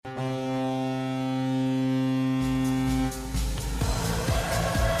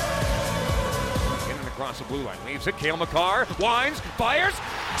across the blue line. Leaves it. Cale Makar winds, fires,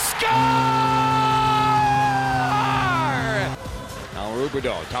 score! Now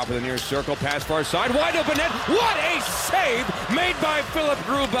Rubidoux, top of the near circle, pass far side, wide open net. What a save made by Philip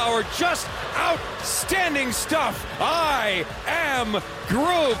Grubauer. Just outstanding stuff. I am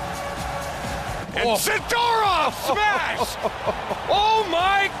Grub. And Zadorov smash! Oh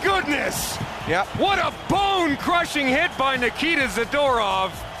my goodness! Yep. What a bone-crushing hit by Nikita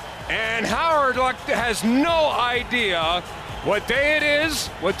Zadorov. And Howard Luck has no idea what day it is,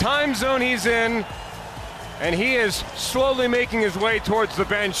 what time zone he's in, and he is slowly making his way towards the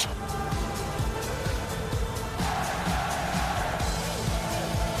bench.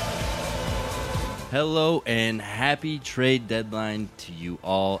 Hello and happy trade deadline to you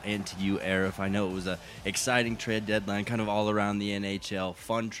all and to you, Aarif. I know it was an exciting trade deadline, kind of all around the NHL.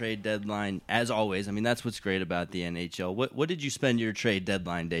 Fun trade deadline, as always. I mean, that's what's great about the NHL. What did you spend your trade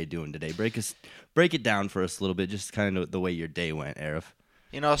deadline day doing today? Break it down for us a little bit, just kind of the way your day went, Aarif.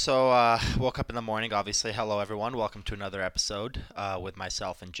 Woke up in the morning, obviously. Hello, everyone. Welcome to another episode with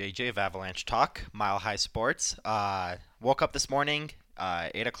myself and JJ of Avalanche Talk, Mile High Sports. Woke up this morning,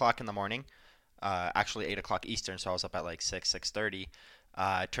 8 o'clock in the morning. Actually 8 o'clock Eastern, so I was up at like 6:30.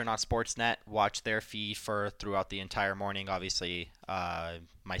 Turned on Sportsnet, watched their feed throughout the entire morning. Obviously,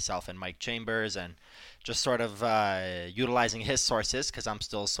 myself and Mike Chambers, and just sort of utilizing his sources because I'm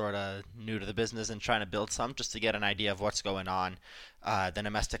still sort of new to the business and trying to build some just to get an idea of what's going on. The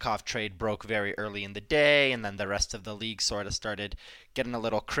Nemestikov trade broke very early in the day, and then the rest of the league sort of started getting a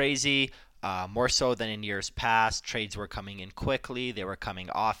little crazy. More so than in years past, trades were coming in quickly. They were coming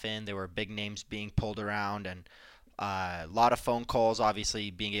often. There were big names being pulled around, and a lot of phone calls. Obviously,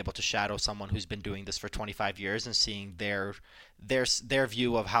 being able to shadow someone who's been doing this for 25 years and seeing their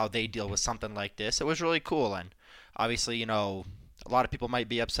view of how they deal with something like this, it was really cool. And obviously, a lot of people might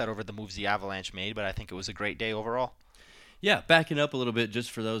be upset over the moves the Avalanche made, but I think it was a great day overall. Yeah, backing up a little bit, just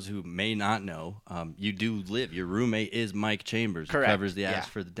for those who may not know, your roommate is Mike Chambers, Correct. Who covers the Avs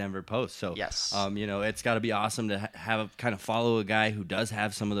for the Denver Post. So, yes. It's got to be awesome to kind of follow a guy who does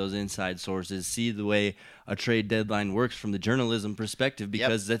have some of those inside sources, see the way a trade deadline works from the journalism perspective,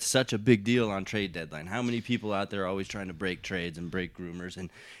 because that's such a big deal on trade deadline. How many people out there are always trying to break trades and break rumors, and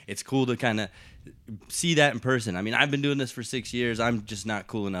it's cool to kind of see that in person. I mean, I've been doing this for 6 years. I'm just not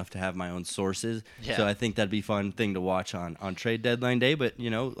cool enough to have my own sources. Yeah. So I think that'd be a fun thing to watch on trade deadline day. But,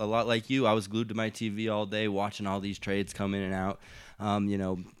 a lot like you, I was glued to my TV all day watching all these trades come in and out.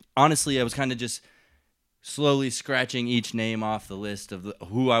 Honestly, I was kind of just slowly scratching each name off the list of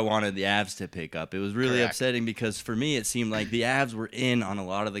who I wanted the Avs to pick up. It was really upsetting because for me it seemed like the Avs were in on a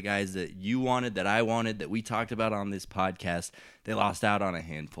lot of the guys that you wanted, that I wanted, that we talked about on this podcast. They lost out on a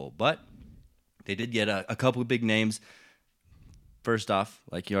handful, but they did get a couple of big names. First off,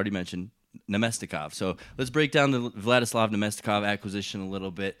 like you already mentioned, Nemestikov. So let's break down the Vladislav Nemestikov acquisition a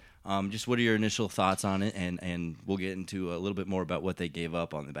little bit. Just what are your initial thoughts on it, and we'll get into a little bit more about what they gave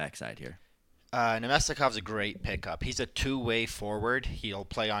up on the backside here. Nemestikov's a great pickup. He's a two-way forward. He'll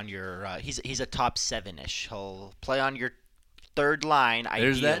play on your he's a top 7-ish. He'll play on your third line,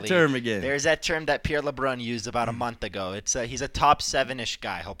 ideally. There's that term again. There's that term that Pierre LeBrun used about a month ago. He's a top 7-ish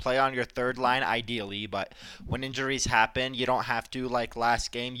guy. He'll play on your third line, ideally, but when injuries happen, you don't have to, like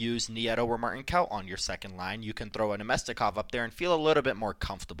last game, use Nieto or Martin Kaut on your second line. You can throw a Nemestikov up there and feel a little bit more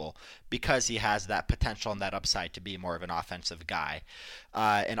comfortable because he has that potential and that upside to be more of an offensive guy.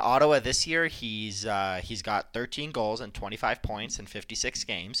 In Ottawa this year, he's got 13 goals and 25 points in 56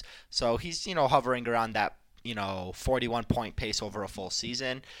 games, so he's hovering around that 41-point pace over a full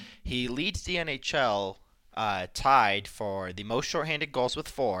season. He leads the NHL tied for the most shorthanded goals with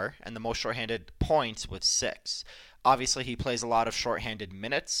 4 and the most shorthanded points with 6. Obviously, he plays a lot of shorthanded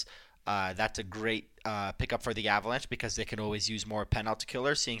minutes. That's a great pickup for the Avalanche because they can always use more penalty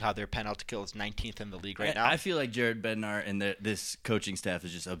killers, seeing how their penalty kill is 19th in the league right now. I feel like Jared Bednar and this coaching staff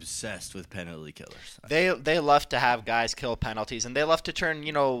is just obsessed with penalty killers. They love to have guys kill penalties, and they love to turn,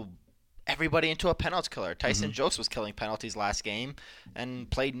 everybody into a penalty killer. Tyson Jost was killing penalties last game and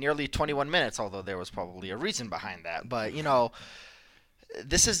played nearly 21 minutes, although there was probably a reason behind that. But,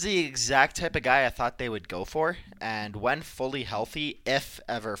 this is the exact type of guy I thought they would go for. And when fully healthy, if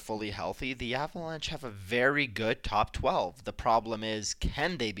ever fully healthy, the Avalanche have a very good top 12. The problem is,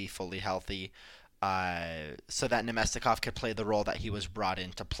 can they be fully healthy so that Nemestikov could play the role that he was brought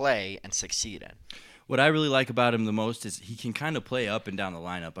in to play and succeed in? What I really like about him the most is he can kind of play up and down the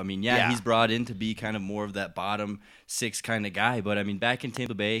lineup. I mean, he's brought in to be kind of more of that bottom six kind of guy. But, I mean, back in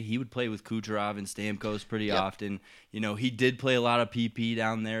Tampa Bay, he would play with Kucherov and Stamkos pretty often. You know, he did play a lot of PP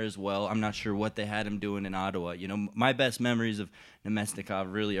down there as well. I'm not sure what they had him doing in Ottawa. You know, my best memories of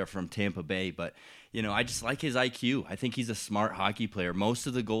Nemesnikov really are from Tampa Bay. But, you know, I just like his IQ. I think he's a smart hockey player. Most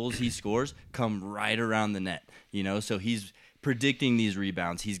of the goals he scores come right around the net, you know, so he's predicting these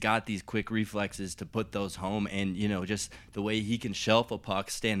rebounds. He's got these quick reflexes to put those home, and, you know, just the way he can shelf a puck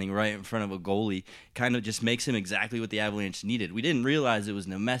standing right in front of a goalie kind of just makes him exactly what the Avalanche needed. We didn't realize it was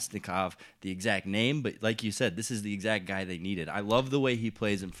Nemesnikov, the exact name, but like you said, this is the exact guy they needed. I love the way he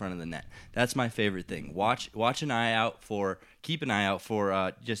plays in front of the net. That's my favorite thing. Keep an eye out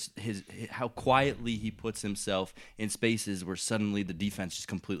for just how quietly he puts himself in spaces where suddenly the defense just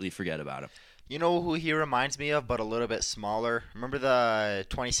completely forget about him. You know who he reminds me of, but a little bit smaller? Remember the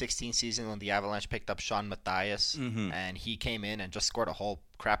 2016 season when the Avalanche picked up Sean Matthias, and he came in and just scored a whole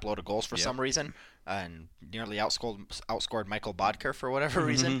crap load of goals for some reason, and nearly outscored Michael Bodker for whatever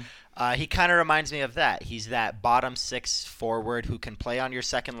reason? He kind of reminds me of that. He's that bottom six forward who can play on your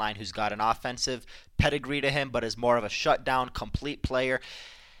second line, who's got an offensive pedigree to him, but is more of a shutdown, complete player.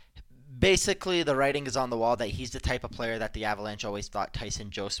 Basically, the writing is on the wall that he's the type of player that the Avalanche always thought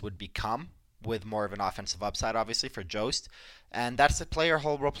Tyson Jost would become, with more of an offensive upside, obviously, for Jost. And that's the player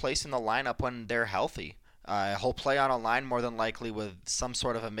he'll replace in the lineup when they're healthy. He'll play on a line more than likely with some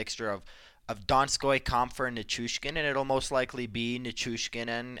sort of a mixture of Donskoy, Comfer, and Nichushkin, and it'll most likely be Nichushkin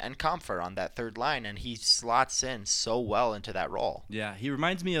and Comfer on that third line, and he slots in so well into that role. Yeah, he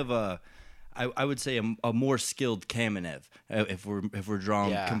reminds me of I would say a more skilled Kamenev, if we're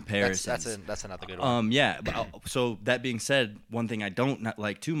drawing comparisons. That's another good one. So that being said, one thing I don't not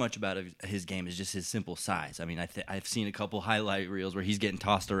like too much about his game is just his simple size. I mean, I've seen a couple highlight reels where he's getting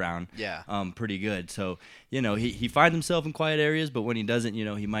tossed around. Pretty good. So, you know, he finds himself in quiet areas, but when he doesn't, you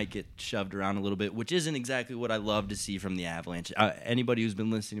know, he might get shoved around a little bit, which isn't exactly what I love to see from the Avalanche. Anybody who's been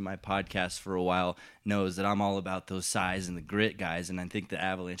listening to my podcast for a while knows that I'm all about those size and the grit guys, and I think the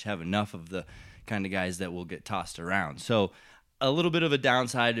Avalanche have enough of the kind of guys that will get tossed around. So a little bit of a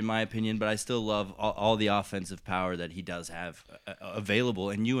downside in my opinion, but I still love all the offensive power that he does have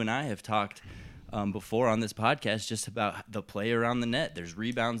available. And you and I have talked before on this podcast just about the play around the net. There's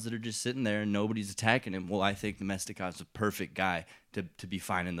rebounds that are just sitting there and nobody's attacking him. Well, I think Nemestikov's a perfect guy to be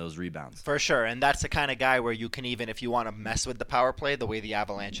finding those rebounds. For sure, and that's the kind of guy where you can, even if you want to mess with the power play the way the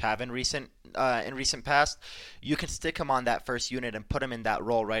Avalanche have in recent past, you can stick him on that first unit and put him in that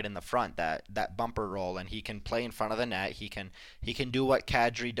role right in the front, that bumper role, and he can play in front of the net. He can do what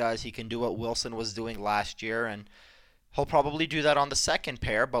Kadri does. He can do what Wilson was doing last year, and he'll probably do that on the second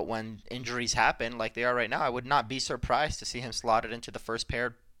pair, but when injuries happen like they are right now, I would not be surprised to see him slotted into the first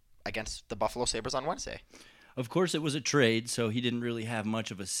pair against the Buffalo Sabres on Wednesday. Of course, it was a trade, so he didn't really have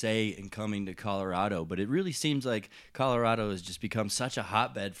much of a say in coming to Colorado, but it really seems like Colorado has just become such a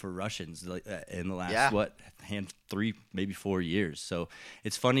hotbed for Russians in the last, 3, maybe 4 years. So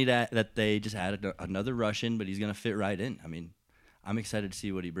it's funny that they just added another Russian, but he's going to fit right in. I mean, I'm excited to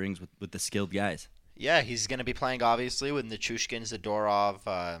see what he brings with the skilled guys. Yeah, he's going to be playing, obviously, with Nichushkin, Zadorov,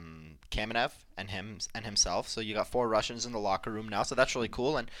 Kamenev, and himself. So you got 4 Russians in the locker room now, so that's really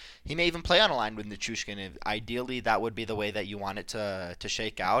cool. And he may even play on a line with Nichushkin. Ideally, that would be the way that you want it to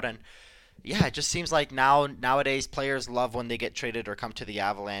shake out. And, yeah, it just seems like nowadays players love when they get traded or come to the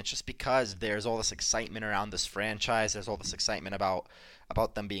Avalanche just because there's all this excitement around this franchise. There's all this excitement about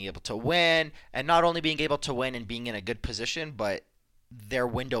them being able to win. And not only being able to win and being in a good position, but their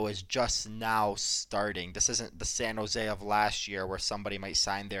window is just now starting. This isn't the San Jose of last year where somebody might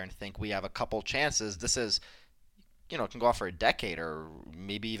sign there and think we have a couple chances. This is, it can go on for a decade or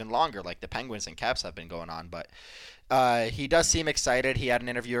maybe even longer, like the Penguins and Caps have been going on. But he does seem excited. He had an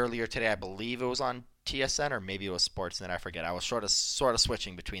interview earlier today. I believe it was on TSN or maybe it was Sportsnet. I forget. I was sort of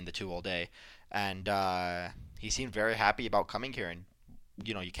switching between the two all day. And he seemed very happy about coming here, and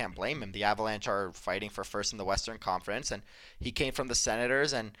you can't blame him. The Avalanche are fighting for first in the Western Conference, and he came from the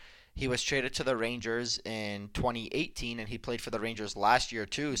Senators, and he was traded to the Rangers in 2018, and he played for the Rangers last year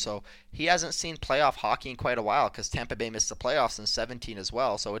too. So he hasn't seen playoff hockey in quite a while because Tampa Bay missed the playoffs in 17 as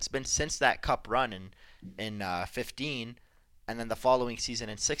well. So it's been since that Cup run in 15, and then the following season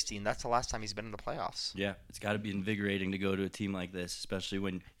in 16. That's the last time he's been in the playoffs. Yeah, it's got to be invigorating to go to a team like this, especially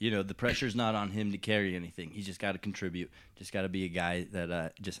when the pressure's not on him to carry anything. He's just got to contribute. Just got to be a guy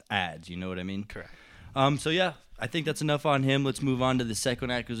that just adds. You know what I mean? Correct. So yeah, I think that's enough on him. Let's move on to the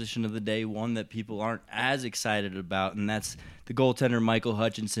second acquisition of the day, one that people aren't as excited about, and that's the goaltender Michael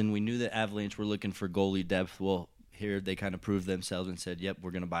Hutchinson. We knew that Avalanche were looking for goalie depth. Well, here they kind of proved themselves and said, yep,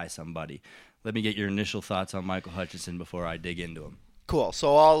 we're going to buy somebody. Let me get your initial thoughts on Michael Hutchinson before I dig into him. Cool.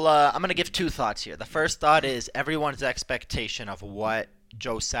 So I'm going to give two thoughts here. The first thought is everyone's expectation of what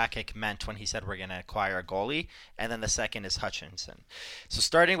Joe Sakic meant when he said we're going to acquire a goalie, and then the second is Hutchinson. So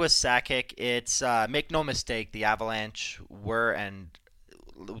starting with Sakic, it's make no mistake, the Avalanche we're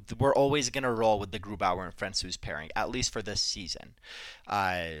always going to roll with the Grubauer and Francouz pairing, at least for this season.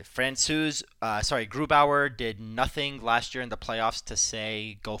 Grubauer did nothing last year in the playoffs to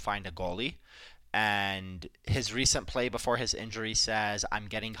say go find a goalie. And his recent play before his injury says, I'm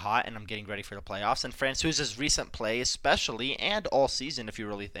getting hot and I'm getting ready for the playoffs. And Francouz's recent play, especially, and all season, if you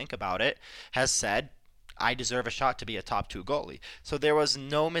really think about it, has said, I deserve a shot to be a top 2 goalie. So there was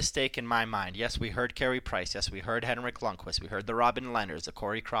no mistake in my mind. Yes, we heard Carey Price. Yes, we heard Henrik Lundqvist. We heard the Robin Lehner's, the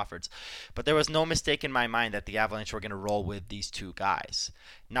Corey Crawfords. But there was no mistake in my mind that the Avalanche were going to roll with these 2 guys.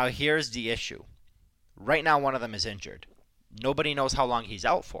 Now, here's the issue. Right now, one of them is injured. Nobody knows how long he's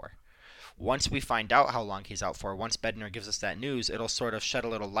out for. Once we find out how long he's out for, once Bednar gives us that news, it'll sort of shed a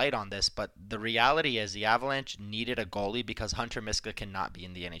little light on this. But the reality is the Avalanche needed a goalie because Hunter Miska cannot be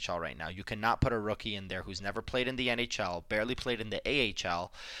in the NHL right now. You cannot put a rookie in there who's never played in the NHL, barely played in the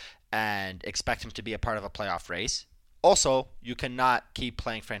AHL, and expect him to be a part of a playoff race. Also, you cannot keep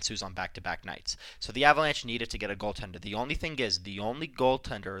playing Francouz on back-to-back nights. So the Avalanche needed to get a goaltender. The only thing is, the only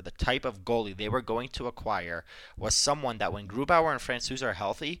goaltender, the type of goalie they were going to acquire was someone that when Grubauer and Francouz are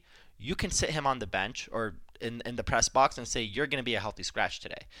healthy, you can sit him on the bench or in the press box and say, you're going to be a healthy scratch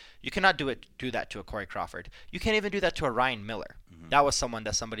today. You cannot do that to a Corey Crawford. You can't even do that to a Ryan Miller. Mm-hmm. That was someone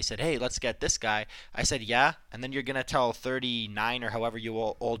that somebody said, hey, let's get this guy. I said, yeah. And then you're going to tell 39 or however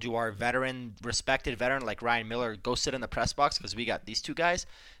old you are, respected veteran like Ryan Miller, go sit in the press box because we got these 2 guys.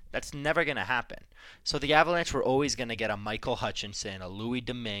 That's never going to happen. So the Avalanche were always going to get a Michael Hutchinson, a Louis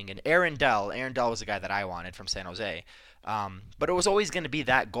Domingue, and Aaron Dell. Aaron Dell was the guy that I wanted from San Jose. But it was always going to be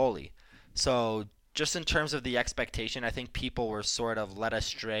that goalie. So just in terms of the expectation, I think people were sort of led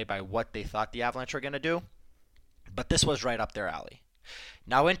astray by what they thought the Avalanche were going to do. But this was right up their alley.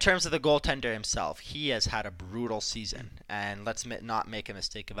 Now, in terms of the goaltender himself, he has had a brutal season, and let's not make a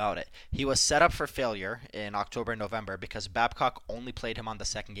mistake about it. He was set up for failure in October and November because Babcock only played him on the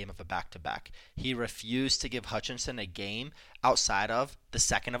second game of a back-to-back. He refused to give Hutchinson a game outside of the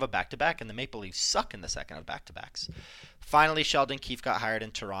second of a back-to-back, and the Maple Leafs suck in the second of back-to-backs. Finally, Sheldon Keefe got hired in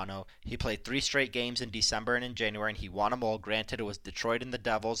Toronto. He played 3 straight games in December and in January, and he won them all. Granted, it was Detroit and the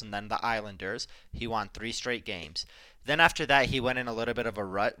Devils and then the Islanders. He won 3 straight games. Then after that, he went in a little bit of a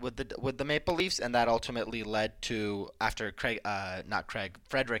rut with the Maple Leafs, and that ultimately led to, after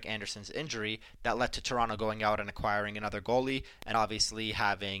Frederik Andersen's injury, that led to Toronto going out and acquiring another goalie and obviously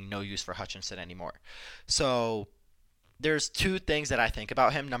having no use for Hutchinson anymore. So there's 2 things that I think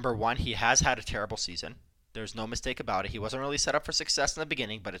about him. Number one, he has had a terrible season. There's no mistake about it. He wasn't really set up for success in the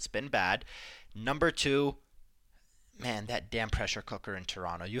beginning, but it's been bad. Number 2, man, that damn pressure cooker in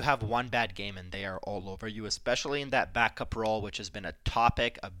Toronto. You have one bad game and they are all over you, especially in that backup role, which has been a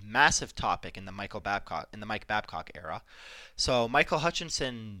massive topic in the Mike Babcock era. So Michael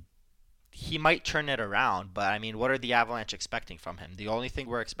Hutchinson, he might turn it around, but I mean, what are the Avalanche expecting from him? The only thing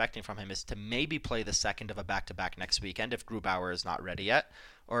we're expecting from him is to maybe play the second of a back-to-back next weekend if Grubauer is not ready yet,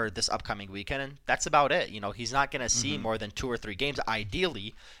 or this upcoming weekend, and that's about it. He's not going to see more than 2 or 3 games.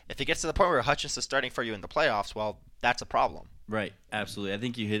 Ideally, if it gets to the point where Hutchinson's starting for you in the playoffs, well, that's a problem. Right, absolutely. I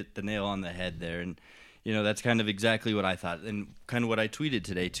think you hit the nail on the head there, and that's kind of exactly what I thought, and kind of what I tweeted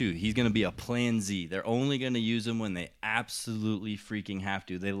today too. He's going to be a plan Z. They're only going to use him when they absolutely freaking have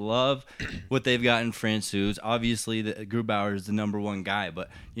to. They love what they've got in Francouz. Obviously, Grubauer is the number 1 guy, but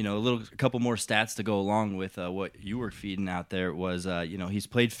a couple more stats to go along with what you were feeding out there was he's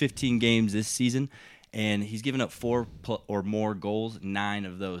played 15 games this season, and he's given up 4 or more goals 9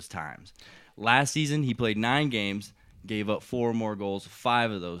 of those times. Last season, he played 9 games, gave up 4 or more goals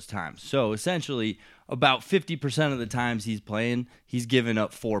 5 of those times. So essentially, about 50% of the times he's playing, he's given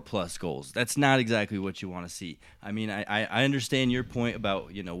up 4+ goals. That's not exactly what you want to see. I mean, I understand your point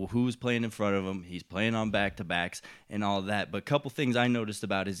about, who's playing in front of him. He's playing on back-to-backs and all of that. But a couple things I noticed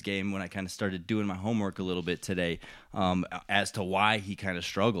about his game when I kind of started doing my homework a little bit today as to why he kind of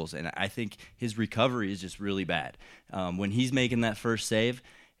struggles. And I think his recovery is just really bad. When he's making that first save,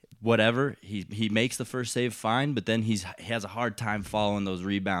 whatever, he makes the first save fine, but then he has a hard time following those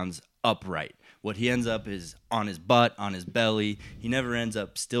rebounds upright. What he ends up is on his butt, on his belly. He never ends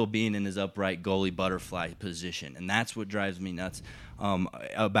up still being in his upright goalie butterfly position, and that's what drives me nuts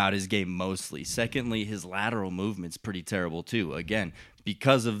about his game mostly. Secondly, his lateral movement's pretty terrible too. Again,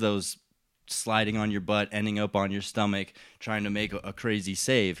 because of those sliding on your butt, ending up on your stomach, trying to make a crazy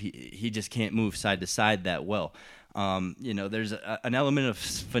save, he just can't move side to side that well. There's an element of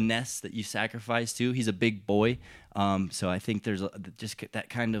finesse that you sacrifice too. He's a big boy, so I think there's just that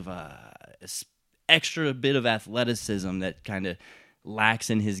kind of extra bit of athleticism that kind of lacks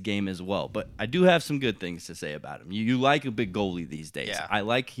in his game as well. But I do have some good things to say about him. You like a big goalie these days. Yeah. I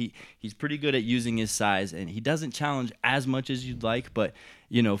like he's pretty good at using his size, and he doesn't challenge as much as you'd like, but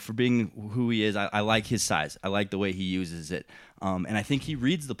for being who he is, I like his size. I like the way he uses it. And I think he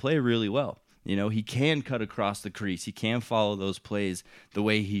reads the play really well. He can cut across the crease. He can follow those plays the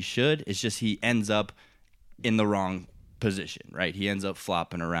way he should. It's just he ends up in the wrong position, right? He ends up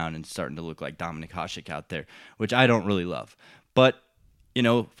flopping around and starting to look like Dominik Hasek out there, which I don't really love. But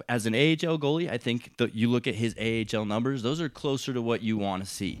as an AHL goalie, I think you look at his AHL numbers, those are closer to what you want to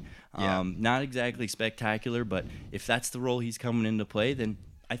see. Yeah. Not exactly spectacular, but if that's the role he's coming into play, then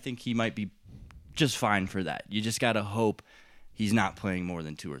I think he might be just fine for that. You just got to hope he's not playing more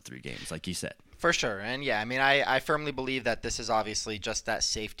than 2 or 3 games, like you said. For sure. And yeah, I firmly believe that this is obviously just that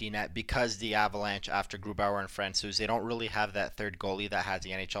safety net because the Avalanche, after Grubauer and Francouz, they don't really have that third goalie that has the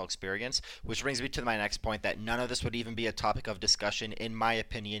NHL experience, which brings me to my next point that none of this would even be a topic of discussion. In my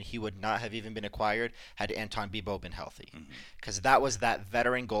opinion, he would not have even been acquired had Anton Bibeau been healthy. Because that was that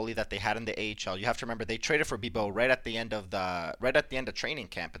veteran goalie that they had in the AHL. You have to remember they traded for Bibeau right at the end of training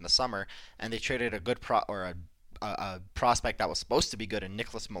camp in the summer, and they traded a good a prospect that was supposed to be good in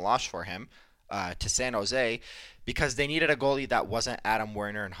Nicholas Milosh for him. To San Jose because they needed a goalie that wasn't Adam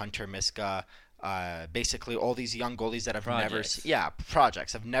Werner and Hunter Miska. Basically, all these young goalies that have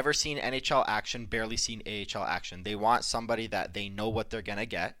have never seen NHL action, barely seen AHL action. They want somebody that they know what they're going to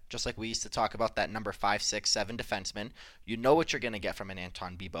get, just like we used to talk about that number 5, 6, 7 defenseman. You know what you're going to get from an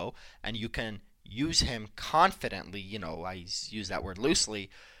Anton Bibeau, and you can use him confidently, I use that word loosely,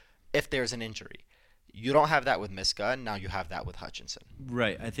 if there's an injury. You don't have that with Miska, and now you have that with Hutchinson.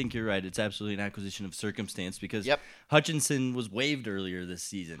 Right. I think you're right. It's absolutely an acquisition of circumstance because Hutchinson was waived earlier this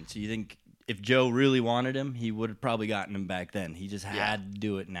season. So you think if Joe really wanted him, he would have probably gotten him back then. He just had to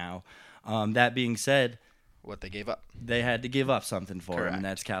do it now. That being said, what they gave up. They had to give up something for Correct. him, and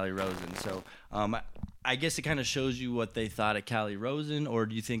that's Calle Rosen. So I guess it kind of shows you what they thought of Calle Rosen, or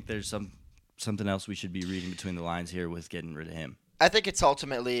do you think there's something else we should be reading between the lines here with getting rid of him? I think it's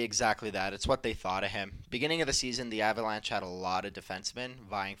ultimately exactly that. It's what they thought of him. Beginning of the season, the Avalanche had a lot of defensemen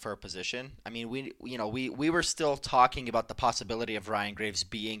vying for a position. I mean, we were still talking about the possibility of Ryan Graves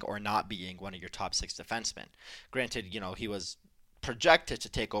being or not being one of your top 6 defensemen. Granted, he was projected to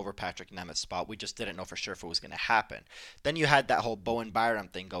take over Patrick Nemeth's spot. We just didn't know for sure if it was going to happen. Then you had that whole Bowen Byram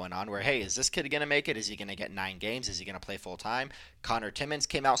thing going on where, hey, is this kid going to make it? Is he going to get 9 games? Is he going to play full time? Connor Timmins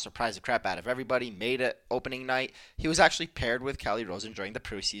came out, surprised the crap out of everybody, made it opening night. He was actually paired with Calle Rosen during the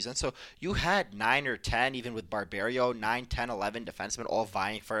preseason. So you had 9 or 10, even with Barberio, 9, 10, 11 defensemen all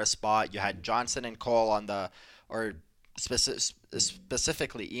vying for a spot. You had Johnson and Cole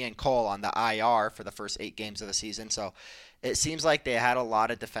specifically Ian Cole on the IR for the first 8 games of the season. So it seems like they had a lot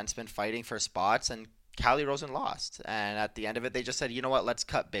of defensemen fighting for spots, and Calle Rosen lost. And at the end of it, they just said, you know what, let's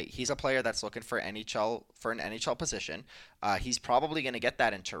cut bait. He's a player that's looking for an NHL position. He's probably going to get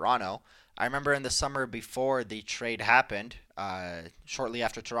that in Toronto. I remember in the summer before the trade happened, shortly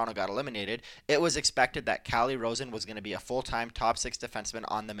after Toronto got eliminated, it was expected that Calle Rosen was going to be a full-time top 6 defenseman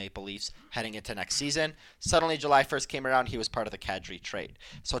on the Maple Leafs heading into next season. Suddenly, July 1st came around, he was part of the Kadri trade.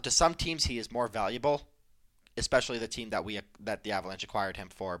 So to some teams, he is more valuable, especially the team that the Avalanche acquired him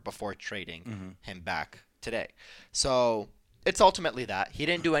for before trading him back today. So it's ultimately that. He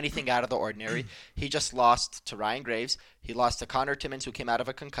didn't do anything out of the ordinary. He just lost to Ryan Graves. He lost to Connor Timmins, who came out of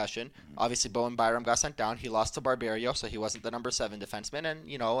a concussion. Obviously, Bowen Byram got sent down. He lost to Barberio, so he wasn't the number 7 defenseman.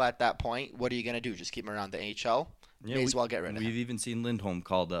 And, at that point, what are you going to do? Just keep him around the AHL? May as well get rid of him. We've even seen Lindholm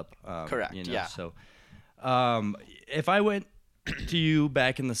called up. Correct, yeah. So if I went to you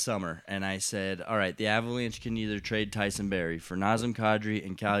back in the summer and I said, all right, the Avalanche can either trade Tyson Barrie for Nazem Kadri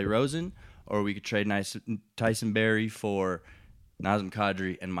and Calle Rosen, or we could trade Tyson Barrie for Nazem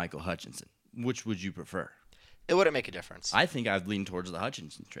Kadri and Michael Hutchinson. Which would you prefer? It wouldn't make a difference. I think I'd lean towards the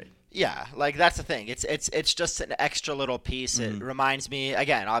Hutchinson trade. Yeah, that's the thing. It's just an extra little piece. It reminds me,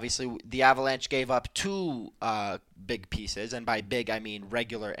 again, obviously the Avalanche gave up 2 big pieces, and by big I mean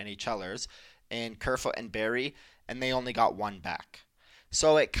regular NHLers, in Kerfoot and Barrie, and they only got 1 back.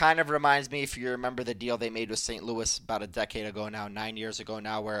 So it kind of reminds me, if you remember the deal they made with St. Louis about a decade ago now, 9 years ago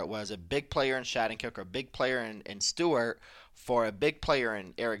now, where it was a big player in Shattenkirk or a big player in Stewart for a big player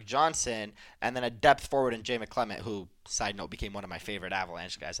in Eric Johnson, and then a depth forward in Jay McClement, who, side note, became one of my favorite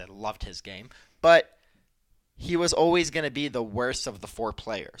Avalanche guys. I loved his game. But he was always going to be the worst of the 4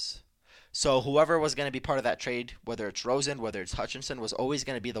 players. So whoever was going to be part of that trade, whether it's Rosen, whether it's Hutchinson, was always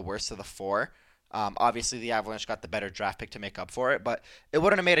going to be the worst of the 4. Obviously, the Avalanche got the better draft pick to make up for it, but it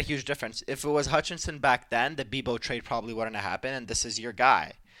wouldn't have made a huge difference. If it was Hutchinson back then, the Bebo trade probably wouldn't have happened, and this is your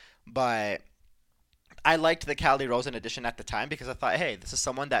guy. But I liked the Calle Rosen addition at the time because I thought, hey, this is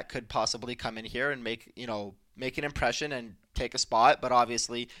someone that could possibly come in here and make an impression and take a spot. But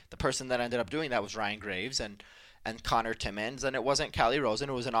obviously, the person that ended up doing that was Ryan Graves and Connor Timmins, and it wasn't Calle Rosen.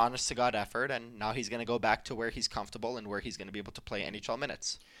 It was an honest-to-God effort, and now he's going to go back to where he's comfortable and where he's going to be able to play NHL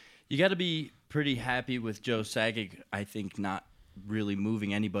minutes. You got to be pretty happy with Joe Sakic, I think, not really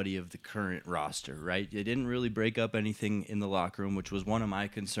moving anybody of the current roster, right? They didn't really break up anything in the locker room, which was one of my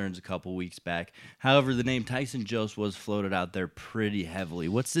concerns a couple weeks back. However, the name Tyson Jost was floated out there pretty heavily.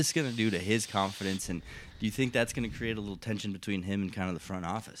 What's this going to do to his confidence, and do you think that's going to create a little tension between him and kind of the front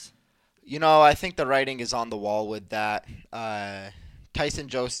office? I think the writing is on the wall with that. Tyson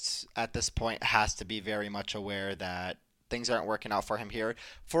Jost at this point has to be very much aware that things aren't working out for him here.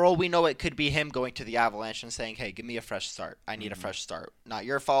 For all we know, it could be him going to the Avalanche and saying, hey, give me a fresh start. I need a fresh start. Not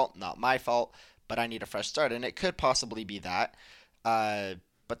your fault, not my fault, but I need a fresh start. And it could possibly be that.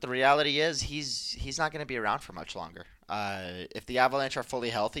 But the reality is he's not going to be around for much longer. If the Avalanche are fully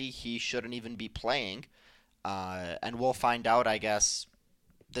healthy, he shouldn't even be playing. And we'll find out, I guess,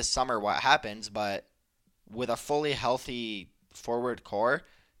 this summer what happens. But with a fully healthy forward core,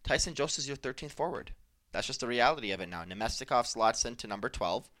 Tyson Jost is your 13th forward. That's just the reality of it now. Nemestikov slots into number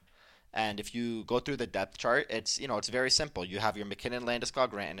 12. And if you go through the depth chart, it's very simple. You have your McKinnon,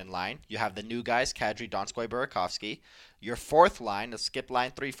 Landeskog, Granton in line. You have the new guys, Kadri, Donskoy, Burakovsky. Your fourth line, let's skip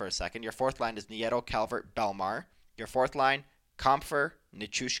line 3 for a second. Your fourth line is Nieto, Calvert, Belmar. Your fourth line, Kampfer,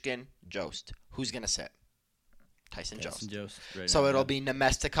 Nichushkin, Jost. Who's going to sit? Tyson Jost. Right, so it'll be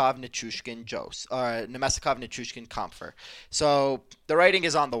Nemestikov, Nichushkin, Jost. Or Nemestikov, Nichushkin, Kampfer. So the writing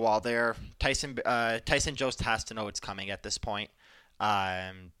is on the wall there. Tyson Jost has to know it's coming at this point.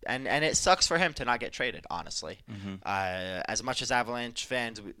 And it sucks for him to not get traded, honestly. Mm-hmm. As much as Avalanche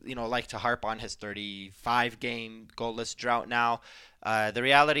fans, like to harp on his 35-game goalless drought now, the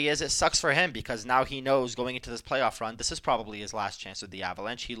reality is it sucks for him because now he knows going into this playoff run, this is probably his last chance with the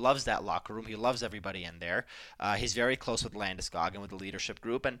Avalanche. He loves that locker room. He loves everybody in there. He's very close with Landeskog and with the leadership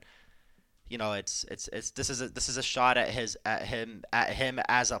group, and this is a shot at him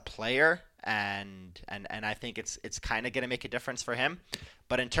as a player. And I think it's kind of going to make a difference for him.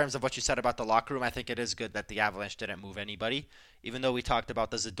 But in terms of what you said about the locker room, I think it is good that the Avalanche didn't move anybody. Even though we talked about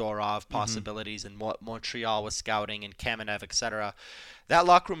the Zadorov possibilities and what Montreal was scouting and Kamenev, etc., that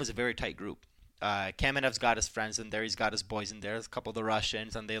locker room is a very tight group. Kamenev's got his friends in there. He's got his boys in there. There's a couple of the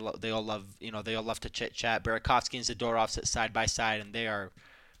Russians, and they all love to chit chat. Burakovsky and Zadorov sit side by side, and they are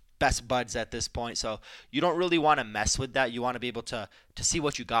best buds at this point, so you don't really want to mess with that. You want to be able to see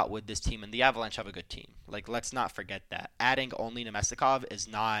what you got with this team, and the Avalanche have a good team. Like, let's not forget that. Adding only Nemestikov is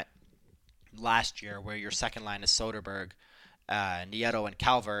not last year where your second line is Soderberg, Nieto, and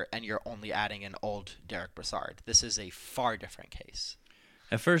Calvert, and you're only adding an old Derek Brassard. This is a far different case.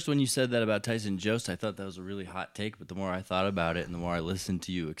 At first, when you said that about Tyson Jost, I thought that was a really hot take, but the more I thought about it and the more I listened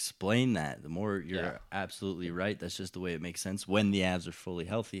to you explain that, the more you're absolutely right. That's just the way it makes sense when the Avs are fully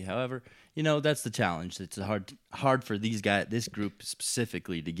healthy. However, that's the challenge. It's hard for this group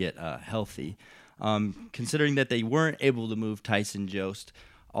specifically to get healthy. Considering that they weren't able to move Tyson Jost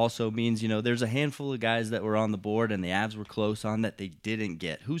also means, there's a handful of guys that were on the board and the Avs were close on that they didn't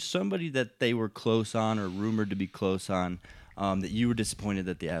get. Who's somebody that they were close on or rumored to be close on that you were disappointed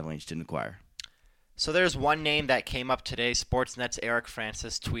that the Avalanche didn't acquire? So there's one name that came up today. Sportsnet's Eric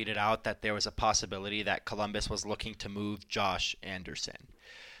Francis tweeted out that there was a possibility that Columbus was looking to move Josh Anderson.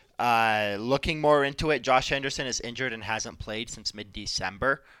 Looking more into it, Josh Anderson is injured and hasn't played since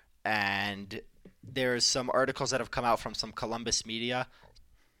mid-December. And there's some articles that have come out from some Columbus media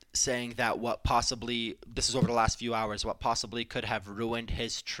saying that this is over the last few hours, what possibly could have ruined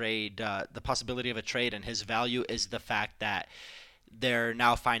his trade, the possibility of a trade and his value is the fact that they're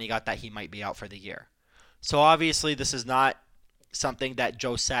now finding out that he might be out for the year. So obviously this is not something that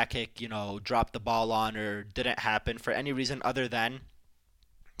Joe Sakic, dropped the ball on or didn't happen for any reason other than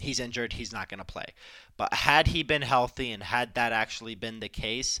he's injured, he's not going to play. But had he been healthy and had that actually been the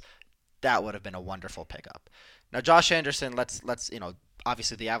case, that would have been a wonderful pickup. Now Josh Anderson, let's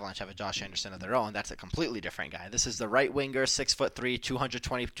obviously the Avalanche have a Josh Anderson of their own. That's a completely different guy. This is the right winger, 6'3",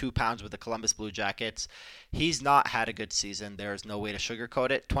 222 pounds with the Columbus Blue Jackets. He's not had a good season. There's no way to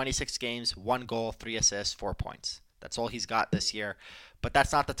sugarcoat it. 26 games, 1 goal, 3 assists, 4 points. That's all he's got this year. But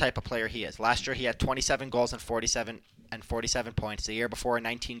that's not the type of player he is. Last year he had 27 goals and 47 points. The year before,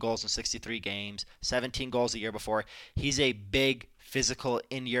 19 goals in 63 games, 17 goals the year before. He's a big, physical,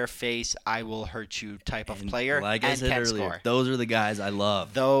 in your face, I will hurt you type of player, like I said earlier, those are the guys I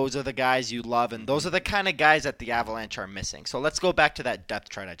love. Those are the guys you love, and those are the kind of guys that the Avalanche are missing. So let's go back to that depth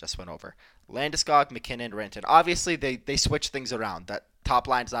chart I just went over. Landeskog, McKinnon, Renton. Obviously, they switch things around. That top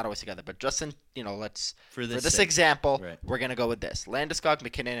line's not always together, but just in, for this example, right, we're gonna go with this: Landeskog,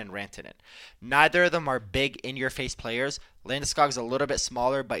 McKinnon, and Rantanen. Neither of them are big in-your-face players. Landeskog's a little bit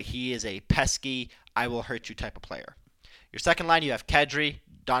smaller, but he is a pesky, I will hurt you type of player. Your second line, you have Kadri,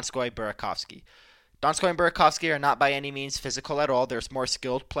 Donskoy, Burakovsky. Donskoy and Burakovsky are not by any means physical at all. There's more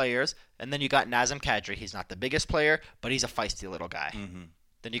skilled players. And then you got Nazem Kadri. He's not the biggest player, but he's a feisty little guy. Mm-hmm.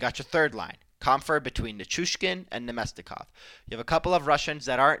 Then you got your third line, Comfort between Nichushkin and Nemestikov. You have a couple of Russians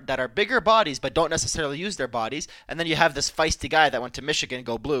that are bigger bodies but don't necessarily use their bodies. And then you have this feisty guy that went to Michigan,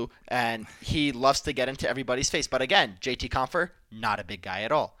 go blue, and he loves to get into everybody's face. But again, JT Comfort, not a big guy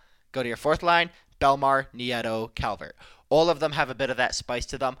at all. Go to your fourth line, Belmar, Nieto, Calvert. All of them have a bit of that spice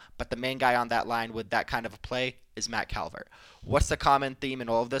to them, but the main guy on that line with that kind of a play is Matt Calvert. What's the common theme in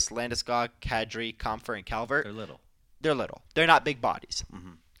all of this? Landeskog, Kadri, Comfort, and Calvert. They're little. They're not big bodies.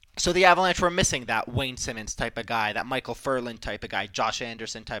 Mm-hmm. So the Avalanche were missing that Wayne Simmons type of guy, that Michael Furlan type of guy, Josh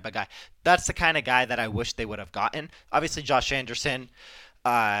Anderson type of guy. That's the kind of guy that I wish they would have gotten. Obviously, Josh Anderson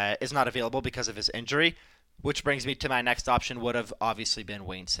is not available because of his injury, which brings me to my next option would have obviously been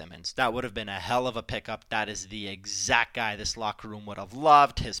Wayne Simmons. That would have been a hell of a pickup. That is the exact guy this locker room would have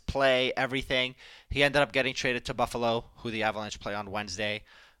loved, his play, everything. He ended up getting traded to Buffalo, who the Avalanche play on Wednesday.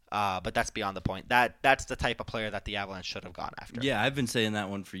 But that's beyond the point. That's the type of player that the Avalanche should have gone after. Yeah, I've been saying that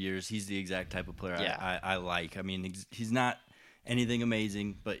one for years. He's the exact type of player I like. I mean, he's not anything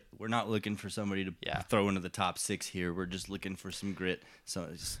amazing, but we're not looking for somebody to throw into the top 6 here. We're just looking for some grit, so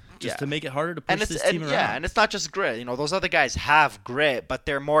just to make it harder to push this team around. Yeah, and it's not just grit. Those other guys have grit, but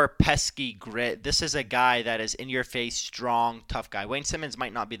they're more pesky grit. This is a guy that is in-your-face, strong, tough guy. Wayne Simmons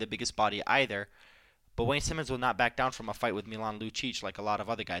might not be the biggest body either, but Wayne Simmons will not back down from a fight with Milan Lucic like a lot of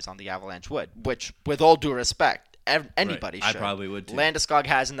other guys on the Avalanche would, which, with all due respect, anybody should. I probably would too. Landeskog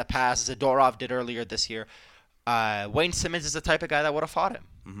has in the past. Zadorov did earlier this year. Wayne Simmons is the type of guy that would have fought him.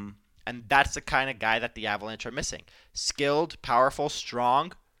 Mm-hmm. And that's the kind of guy that the Avalanche are missing. Skilled, powerful,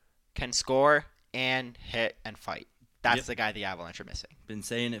 strong, can score and hit and fight. That's the guy the Avalanche are missing. Been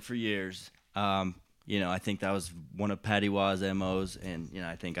saying it for years. I think that was one of Patty Waugh's MOs, and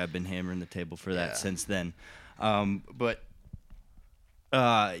I think I've been hammering the table for that since then.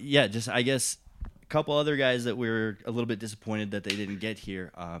 Just I guess a couple other guys that we're a little bit disappointed that they didn't get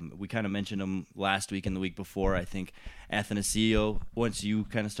here. We kind of mentioned them last week and the week before. I think Athanasio, once you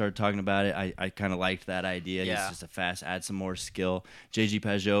kind of started talking about it, I kind of liked that idea. Yeah. He's just add some more skill. JG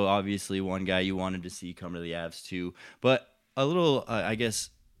Pajot, obviously one guy you wanted to see come to the Avs too. But a little,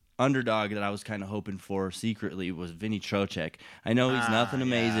 underdog that I was kind of hoping for secretly was Vinny Trocheck. I know he's nothing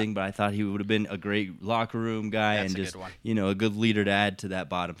amazing, but I thought he would have been a great locker room guy and just a good leader to add to that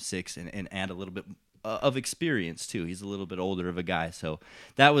bottom 6 and add a little bit of experience too. He's a little bit older of a guy, so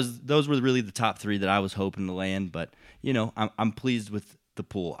those were really the top 3 that I was hoping to land. But I'm pleased with the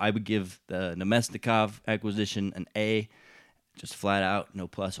pool. I would give the Nemestikov acquisition an A, just flat out, no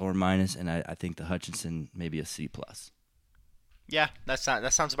plus or minus, and I think the Hutchinson maybe a C plus. Yeah, that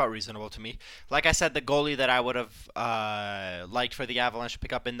sounds about reasonable to me. Like I said, the goalie that I would have liked for the Avalanche to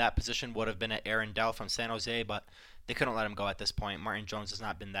pick up in that position would have been Aaron Dell from San Jose, but they couldn't let him go at this point. Martin Jones has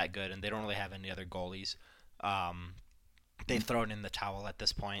not been that good, and they don't really have any other goalies. They've thrown in the towel at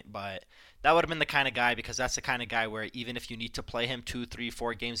this point, but that would have been the kind of guy, because that's the kind of guy where even if you need to play him 2, 3,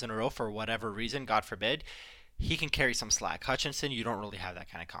 4 games in a row for whatever reason, God forbid, he can carry some slack. Hutchinson, you don't really have that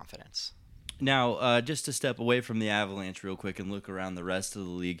kind of confidence. Now, just to step away from the Avalanche real quick and look around the rest of the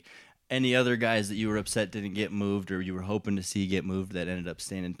league, any other guys that you were upset didn't get moved or you were hoping to see get moved that ended up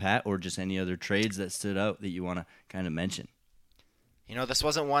standing pat, or just any other trades that stood out that you want to kind of mention? This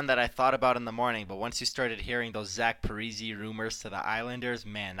wasn't one that I thought about in the morning, but once you started hearing those Zach Parise rumors to the Islanders,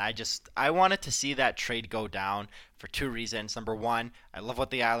 man, I wanted to see that trade go down for 2 reasons. Number one, I love what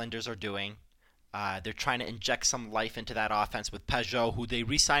the Islanders are doing. They're trying to inject some life into that offense with Peugeot, who they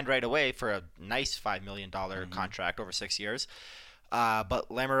re-signed right away for a nice $5 million contract over 6 years. But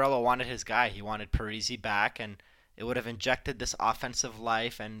Lamoriello wanted his guy. He wanted Parise back, and it would have injected this offensive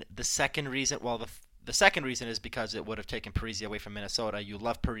life. And the second reason, the second reason is because it would have taken Parise away from Minnesota. You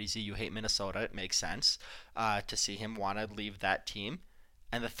love Parise, you hate Minnesota. It makes sense to see him want to leave that team.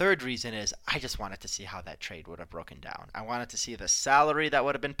 And the third reason is I just wanted to see how that trade would have broken down. I wanted to see the salary that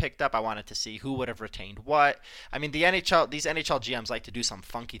would have been picked up. I wanted to see who would have retained what. I mean, these NHL GMs like to do some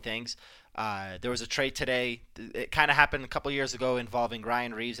funky things. There was a trade today. It kind of happened a couple years ago involving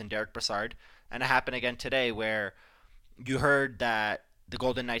Ryan Reeves and Derek Brassard. And it happened again today where you heard that the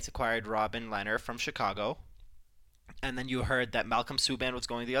Golden Knights acquired Robin Lehner from Chicago. And then you heard that Malcolm Subban was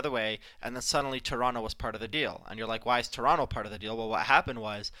going the other way, and then suddenly Toronto was part of the deal. And you're like, why is Toronto part of the deal? Well, what happened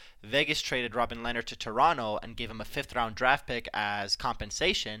was Vegas traded Robin Lehner to Toronto and gave him a 5th-round draft pick as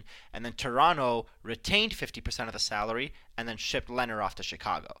compensation, and then Toronto retained 50% of the salary and then shipped Lehner off to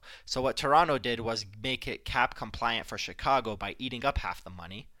Chicago. So what Toronto did was make it cap compliant for Chicago by eating up half the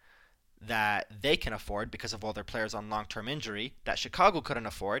money that they can afford because of all their players on long-term injury that Chicago couldn't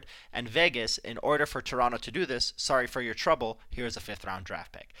afford. And Vegas, in order for Toronto to do this, sorry for your trouble, here's a 5th-round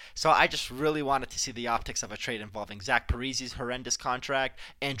draft pick. So I just really wanted to see the optics of a trade involving Zach Parise's horrendous contract,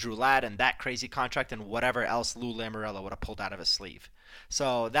 Andrew Ladd and that crazy contract, and whatever else Lou Lamoriello would have pulled out of his sleeve.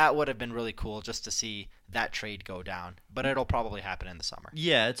 So that would have been really cool just to see that trade go down. But it'll probably happen in the summer.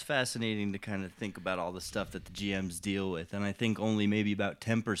 Yeah, it's fascinating to kind of think about all the stuff that the GMs deal with. And I think only maybe about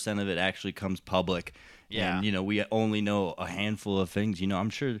 10% of it actually comes public. Yeah. And, we only know a handful of things. I'm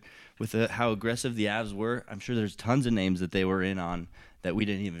sure with how aggressive the Avs were, I'm sure there's tons of names that they were in on that we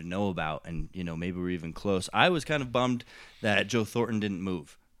didn't even know about. And, maybe we're even close. I was kind of bummed that Joe Thornton didn't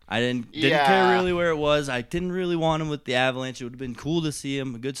move. I didn't care really where it was. I didn't really want him with the Avalanche. It would have been cool to see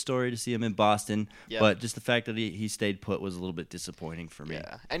him, a good story to see him in Boston. Yep. But just the fact that he stayed put was a little bit disappointing for me.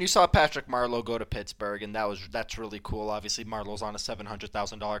 Yeah, and you saw Patrick Marleau go to Pittsburgh, and that's really cool. Obviously, Marleau's on a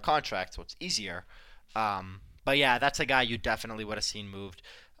 $700,000 contract, so it's easier. But yeah, that's a guy you definitely would have seen moved.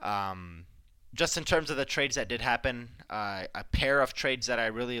 Just in terms of the trades that did happen, a pair of trades that I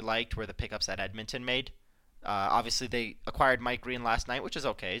really liked were the pickups that Edmonton made. Obviously, they acquired Mike Green last night, which is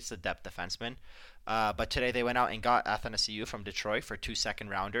okay. It's a depth defenseman. But today they went out and got Athanasiou from Detroit for 2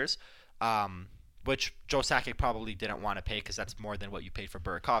 second-rounders, which Joe Sakic probably didn't want to pay because that's more than what you paid for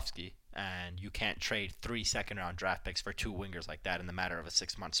Burakovsky. And you can't trade 3 second-round draft picks for 2 wingers like that in the matter of a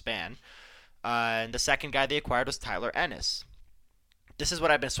 6-month span. And the second guy they acquired was Tyler Ennis. This is what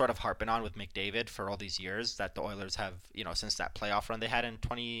I've been sort of harping on with McDavid for all these years that the Oilers have, since that playoff run they had in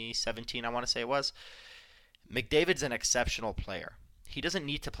 2017, I want to say it was. McDavid's an exceptional player. He doesn't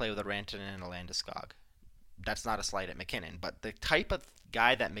need to play with a Rantanen and a Landeskog. That's not a slight at McKinnon, but the type of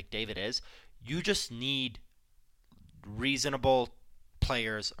guy that McDavid is, you just need reasonable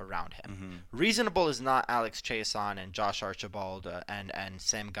players around him. Mm-hmm. Reasonable is not Alex Chiasson and Josh Archibald and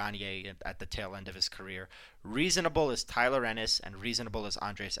Sam Gagner at the tail end of his career. Reasonable is Tyler Ennis and reasonable is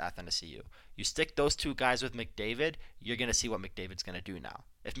Andres Athanasiou. You stick those 2 guys with McDavid, you're going to see what McDavid's going to do now.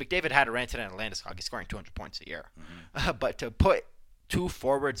 If McDavid had a Rantanen and a Landeskog, he's scoring 200 points a year. Mm-hmm. But to put 2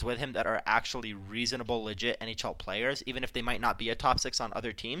 forwards with him that are actually reasonable, legit NHL players, even if they might not be a top 6 on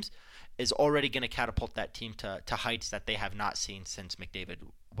other teams, is already going to catapult that team to heights that they have not seen since McDavid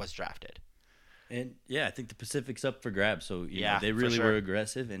was drafted. And, yeah, I think the Pacific's up for grabs. So, they really were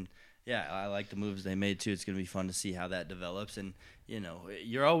aggressive. And, yeah, I like the moves they made, too. It's going to be fun to see how that develops. And,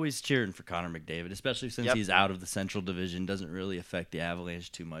 you're always cheering for Connor McDavid, especially since he's out of the Central Division. Doesn't really affect the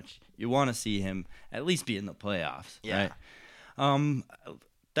Avalanche too much. You want to see him at least be in the playoffs, right?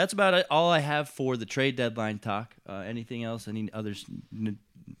 That's about it. All I have for the trade deadline talk. Anything else? Any others?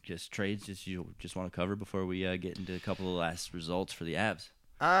 Just trades? You just want to cover before we get into a couple of last results for the Avs?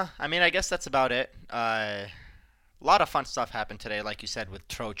 I guess that's about it. A lot of fun stuff happened today, like you said, with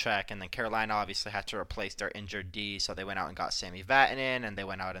Trocheck, and then Carolina obviously had to replace their injured D, so they went out and got Sami Vatanen, and they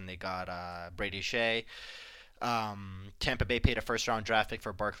went out and they got Brady Shea. Tampa Bay paid a first-round draft pick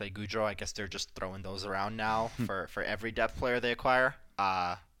for Barclay Goodrow. I guess they're just throwing those around now for every depth player they acquire.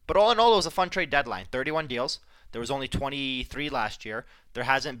 But all in all, it was a fun trade deadline. 31 deals. There was only 23 last year. There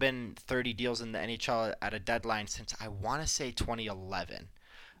hasn't been 30 deals in the NHL at a deadline since, I want to say, 2011.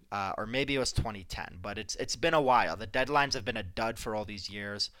 Or maybe it was 2010. But it's been a while. The deadlines have been a dud for all these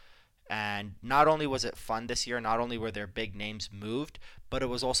years. And not only was it fun this year, not only were there big names moved, but it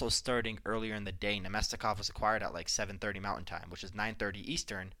was also starting earlier in the day. Nemestikov was acquired at like 7:30 Mountain Time, which is 9:30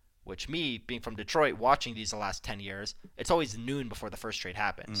 Eastern, which me, being from Detroit, watching these the last 10 years, it's always noon before the first trade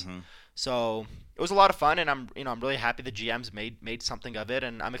happens. Mm-hmm. So it was a lot of fun, and I'm really happy the GMs made something of it,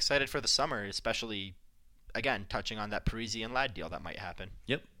 and I'm excited for the summer, especially, again, touching on that Parise and Ladd deal that might happen.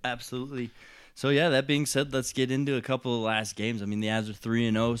 Yep, absolutely. So, yeah, that being said, let's get into a couple of last games. I mean, the Avs are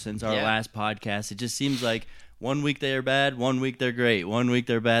 3-0 since our last podcast. It just seems like 1 week they are bad, 1 week they're great, 1 week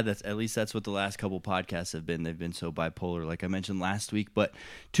they're bad. At least that's what the last couple podcasts have been. They've been so bipolar, like I mentioned last week. But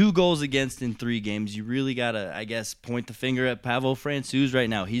 2 goals against in 3 games. You really got to, I guess, point the finger at Pavel Francouz right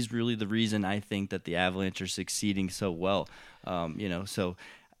now. He's really the reason I think that the Avalanche are succeeding so well. So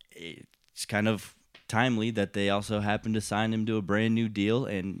it's kind of timely that they also happen to sign him to a brand new deal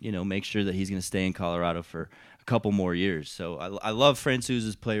and make sure that he's going to stay in Colorado for a couple more years. So I love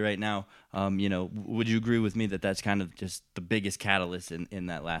Francouz's play right now. Would you agree with me that that's kind of just the biggest catalyst in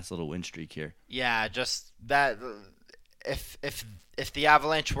that last little win streak here? Yeah, just that. If the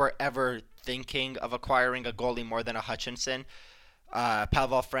Avalanche were ever thinking of acquiring a goalie more than a Hutchinson,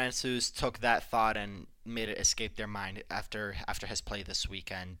 Pavel Francouz took that thought and made it escape their mind after his play this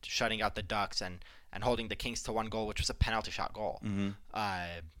weekend, shutting out the Ducks and holding the Kings to 1 goal, which was a penalty shot goal. Mm-hmm.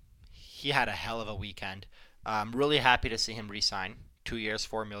 He had a hell of a weekend. I'm really happy to see him re-sign. 2 years,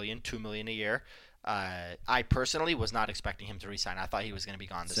 $4 million, $2 million a year. I personally was not expecting him to re-sign. I thought he was going to be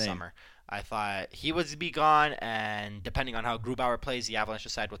gone this summer. I thought he was to be gone, and depending on how Grubauer plays, the Avalanche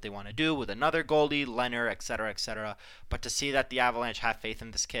decide what they want to do with another goalie, Leonard, etc., etc. But to see that the Avalanche have faith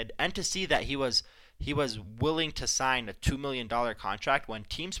in this kid, and to see that he was willing to sign a $2 million contract when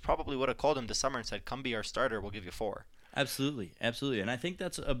teams probably would have called him this summer and said, "Come be our starter, we'll give you 4." Absolutely. And I think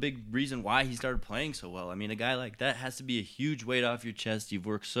that's a big reason why he started playing so well. I mean, a guy like that has to be a huge weight off your chest. You've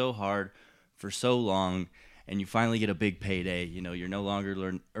worked so hard for so long, and you finally get a big payday. You're no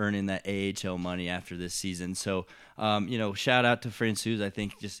longer earning that AHL money after this season. So, shout out to Francouz. I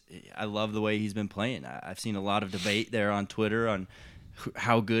think I love the way he's been playing. I've seen a lot of debate there on Twitter on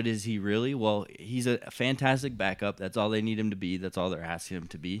how good is he really? Well, he's a fantastic backup. That's all they need him to be. That's all they're asking him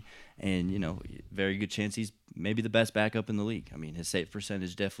to be. And, very good chance he's maybe the best backup in the league. I mean, his save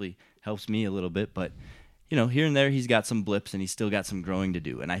percentage definitely helps me a little bit, but here and there he's got some blips and he's still got some growing to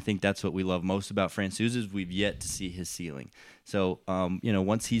do. And I think that's what we love most about Francouz is we've yet to see his ceiling. So,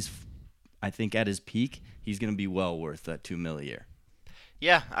 once he's, I think, at his peak, he's going to be well worth that $2 million a year.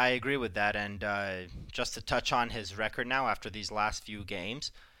 Yeah, I agree with that. And just to touch on his record now after these last few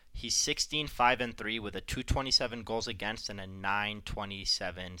games, he's 16-5-3 with a .227 goals against and a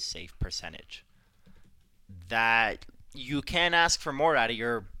 .927 save percentage. That you can't ask for more out of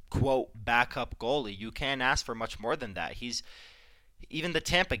your quote backup goalie. You can't ask for much more than that. He's even the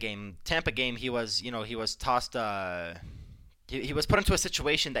Tampa game he was tossed he was put into a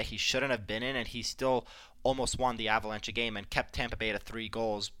situation that he shouldn't have been in, and he still almost won the Avalanche a game and kept Tampa Bay to 3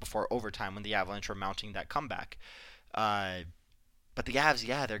 goals before overtime when the Avalanche were mounting that comeback. But the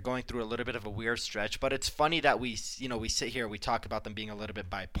Avs, they're going through a little bit of a weird stretch, but it's funny that we sit here, we talk about them being a little bit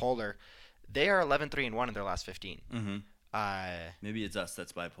bipolar. They are 11-3-1 in their last 15. Mm-hmm. Maybe it's us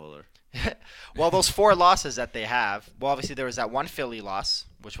that's bipolar. Well, those 4 losses that they have, well, obviously there was that one Philly loss,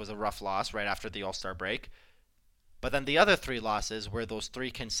 which was a rough loss right after the All-Star break. But then the other 3 losses were those 3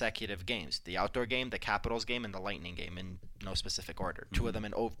 consecutive games: the outdoor game, the Capitals game, and the Lightning game in no specific order. Mm-hmm. 2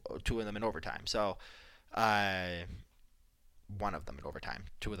 of them in overtime. So, 1 of them in overtime,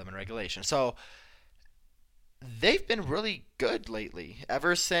 2 of them in regulation. So they've been really good lately.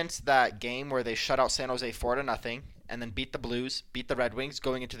 Ever since that game where they shut out San Jose 4-0 and then beat the Blues, beat the Red Wings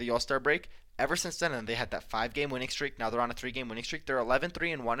going into the All-Star break. Ever since then, and they had that 5-game winning streak. Now they're on a 3-game winning streak. They're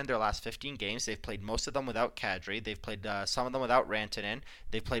 11-3-1 in their last 15 games. They've played most of them without Kadri. They've played some of them without Rantanen.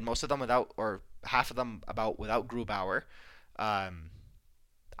 They've played most of them without, or half of them without Grubauer.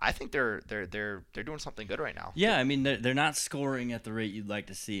 I think they're doing something good right now. Yeah, I mean they're not scoring at the rate you'd like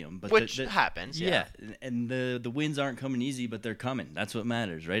to see them, but which happens. Yeah, and the wins aren't coming easy, but they're coming. That's what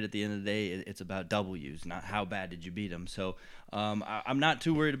matters, right? At the end of the day, it's about W's, not how bad did you beat them. So I'm not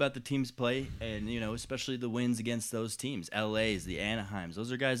too worried about the team's play, and especially the wins against those teams, LA's, the Anaheims.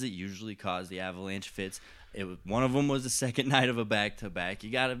 Those are guys that usually cause the Avalanche fits. One of them was the second night of a back-to-back.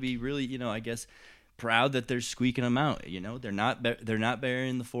 You got to be really, I guess, proud that they're squeaking them out. They're not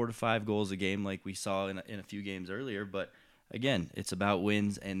burying the 4 to 5 goals a game like we saw in a few games earlier. But again, it's about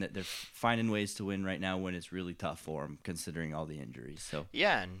wins, and that they're finding ways to win right now when it's really tough for them, considering all the injuries. So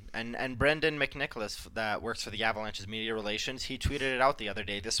yeah, and Brendan McNicholas, that works for the Avalanche's media relations, he tweeted it out the other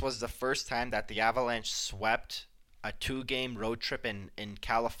day. This was the first time that the Avalanche swept a 2-game road trip in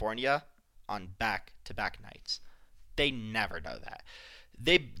California on back-to-back nights. They never do that.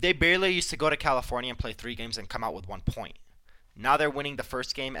 They barely used to go to California and play 3 games and come out with 1 point. Now they're winning the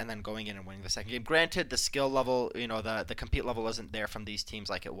first game and then going in and winning the second game. Granted, the skill level, the compete level isn't there from these teams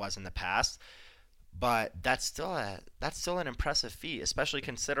like it was in the past, but that's still an impressive feat, especially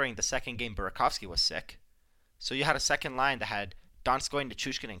considering the second game Burakovsky was sick. So you had a second line that had Donskoy,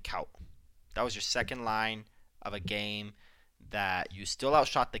 Nichushkin, and Kaut. That was your second line of a game that you still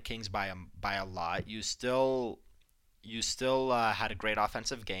outshot the Kings by a lot. You still had a great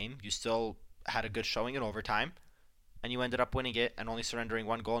offensive game. You still had a good showing in overtime, and you ended up winning it and only surrendering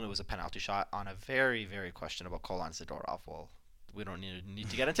 1 goal, and it was a penalty shot on a very, very questionable Kolan Zadorov. Well, we don't need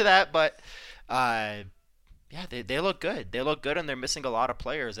to get into that, but they look good. They look good, and they're missing a lot of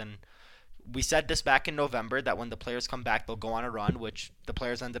players. And we said this back in November that when the players come back, they'll go on a run, which the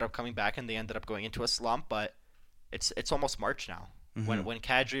players ended up coming back, and they ended up going into a slump. But it's almost March now. Mm-hmm. When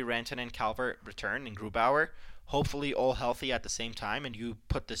Kadri, Rantanen, Calvert return, and Grubauer, hopefully all healthy at the same time, and you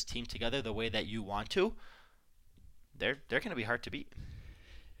put this team together the way that you want to, they're going to be hard to beat.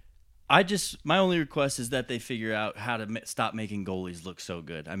 My only request is that they figure out how to stop making goalies look so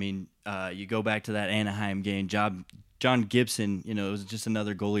good. I mean, you go back to that Anaheim game, John Gibson, it was just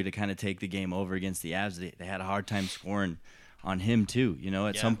another goalie to kind of take the game over against the Avs. They had a hard time scoring on him too.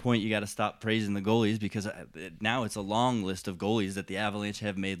 At some point you got to stop praising the goalies, because now it's a long list of goalies that the Avalanche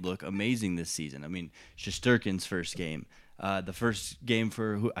have made look amazing this season. I mean, Shesterkin's first game, the first game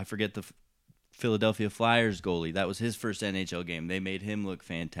for I forget the Philadelphia Flyers goalie. That was his first NHL game. They made him look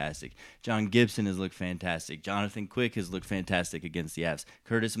fantastic. John Gibson has looked fantastic. Jonathan Quick has looked fantastic against the Avs.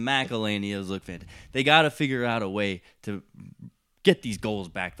 Curtis McElhinney has looked fantastic. They got to figure out a way to get these goals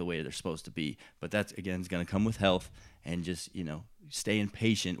back the way they're supposed to be. But that's, again, is going to come with health and just, staying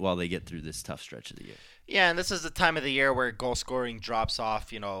patient while they get through this tough stretch of the year. Yeah, and this is the time of the year where goal scoring drops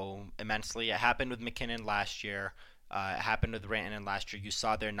off, immensely. It happened with McKinnon last year. It happened with Rantanen last year. You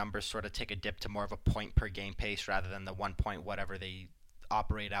saw their numbers sort of take a dip to more of a point per game pace rather than the 1 point whatever they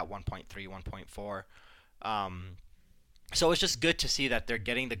operate at, 1.3, 1.4. So it's just good to see that they're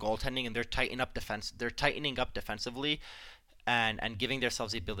getting the goaltending and they're tightening up defensively and giving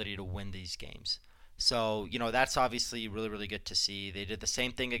themselves the ability to win these games. So, that's obviously really, really good to see. They did the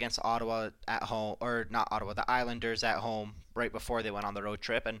same thing against Ottawa at home, or not Ottawa, the Islanders at home right before they went on the road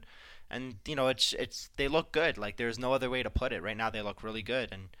trip. And it's they look good. Like, there's no other way to put it. Right now they look really good.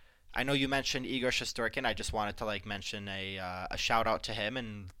 And I know you mentioned Igor Shesterkin. I just wanted to mention a shout out to him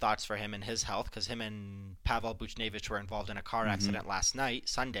and thoughts for him and his health, because him and Pavel Buchnevich were involved in a car accident last night,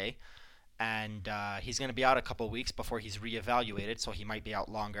 Sunday. And he's going to be out a couple weeks before he's reevaluated, so he might be out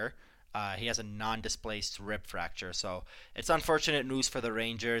longer. He has a non-displaced rib fracture, so it's unfortunate news for the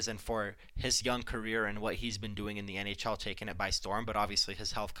Rangers and for his young career and what he's been doing in the NHL, taking it by storm. But obviously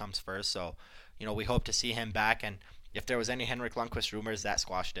his health comes first, so we hope to see him back. And if there was any Henrik Lundqvist rumors, that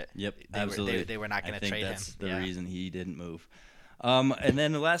squashed it. Yep, absolutely. They were not going to trade him. That's the reason he didn't move. And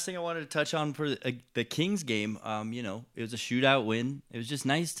then the last thing I wanted to touch on for the Kings game, it was a shootout win. It was just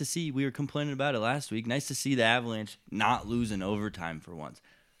nice to see. We were complaining about it last week. Nice to see the Avalanche not lose in overtime for once.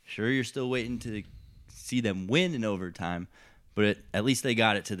 Sure, you're still waiting to see them win in overtime, but at least they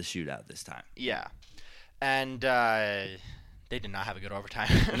got it to the shootout this time. Yeah, and they did not have a good overtime.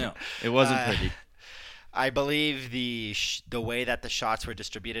 No, it wasn't pretty. I believe the way that the shots were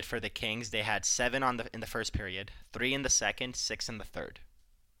distributed for the Kings, they had 7 in the first period, 3 in the second, 6 in the third.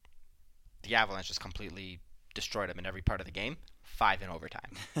 The Avalanche just completely destroyed them in every part of the game, 5 in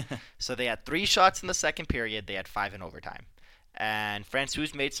overtime. So they had 3 shots in the second period, they had 5 in overtime. And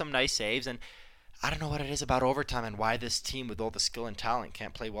Francouz made some nice saves, and I don't know what it is about overtime and why this team with all the skill and talent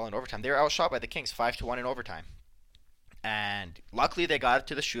can't play well in overtime. They were outshot by the Kings 5-1 in overtime. And luckily they got it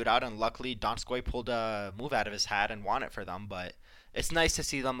to the shootout, and luckily Donskoy pulled a move out of his hat and won it for them. But it's nice to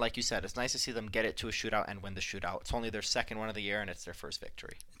see them, like you said, it's nice to see them get it to a shootout and win the shootout. It's only their second one of the year, and it's their first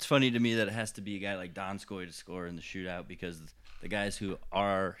victory. It's funny to me that it has to be a guy like Donskoy to score in the shootout, because the guys who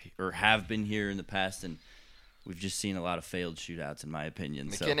are or have been here in the past, and we've just seen a lot of failed shootouts, in my opinion.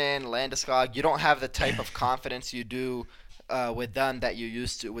 McKinnon, Landeskog, you don't have the type of confidence you do with them that you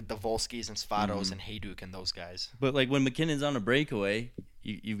used to with the Volskis and Spados and Hayduk and those guys. But when McKinnon's on a breakaway,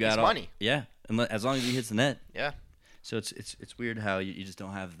 you've got money. Yeah, as long as he hits the net. Yeah. So it's weird how you just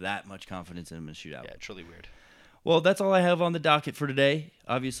don't have that much confidence in him in a shootout. Yeah, truly weird. Well, that's all I have on the docket for today.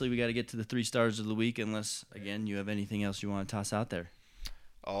 Obviously, we got to get to the 3 stars of the week, unless, again, you have anything else you want to toss out there.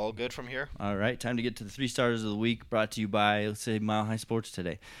 All good from here. All right, time to get to the 3 stars of the week, brought to you by, let's say, Mile High Sports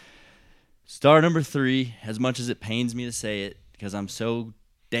today. Star number 3, as much as it pains me to say it, because I'm so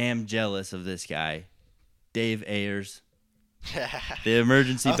damn jealous of this guy, Dave Ayers, the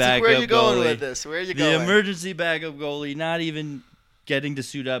emergency backup goalie. Where are you going with this? Where are you going? The emergency backup goalie, not even getting to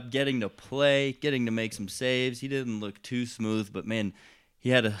suit up, getting to play, getting to make some saves. He didn't look too smooth, but, man, he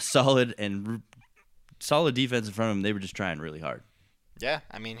had a solid defense in front of him. They were just trying really hard. Yeah,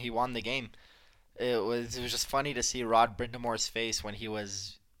 I mean, he won the game. It was just funny to see Rod Brindamore's face when he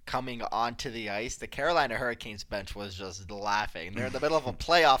was coming onto the ice. The Carolina Hurricanes bench was just laughing. They're in the middle of a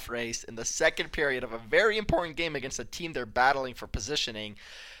playoff race in the second period of a very important game against a team they're battling for positioning,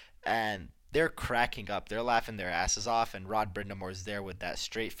 and they're cracking up. They're laughing their asses off, and Rod Brindamore's there with that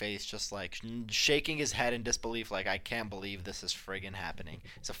straight face, just shaking his head in disbelief, like, I can't believe this is friggin' happening.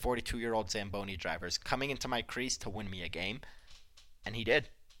 It's a 42-year-old Zamboni driver coming into my crease to win me a game. And he did.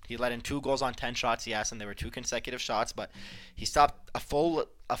 He let in 2 goals on 10 shots. Yes, and there were 2 consecutive shots, but he stopped a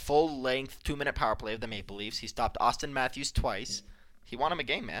full length 2-minute power play of the Maple Leafs. He stopped Austin Matthews twice. he won him a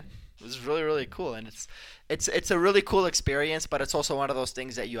game, man. It was really, really cool, and it's a really cool experience. But it's also one of those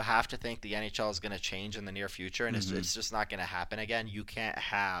things that you have to think the NHL is going to change in the near future, and it's just not going to happen again. You can't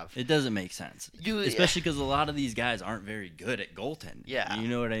have. It doesn't make sense, especially because a lot of these guys aren't very good at goaltending. Yeah, you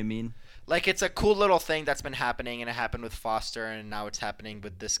know what I mean. Like, it's a cool little thing that's been happening, and it happened with Foster, and now it's happening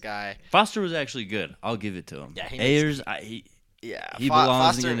with this guy. Foster was actually good. I'll give it to him. Yeah, Ayers, he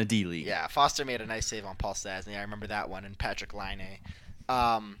belongs in a D League. Yeah, Foster made a nice save on Paul Stastny. I remember that one, and Patrick Laine.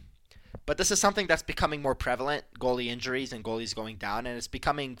 But this is something that's becoming more prevalent, goalie injuries and goalies going down, and it's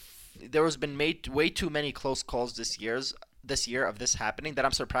becoming – there has been made way too many close calls this year of this happening that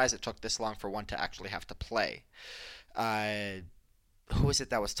I'm surprised it took this long for one to actually have to play. Who is it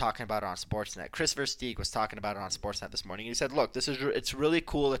that was talking about it on Sportsnet? Chris Versteeg was talking about it on Sportsnet this morning. He said, look, it's really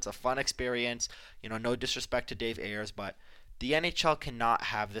cool. It's a fun experience. No disrespect to Dave Ayers, but the NHL cannot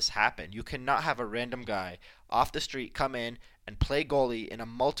have this happen. You cannot have a random guy off the street come in and play goalie in a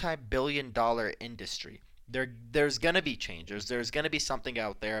multi-billion-dollar industry. There's going to be changes. There's going to be something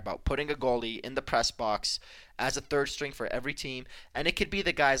out there about putting a goalie in the press box as a third string for every team. And it could be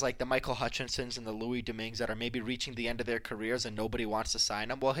the guys like the Michael Hutchinsons and the Louis Domingues that are maybe reaching the end of their careers and nobody wants to sign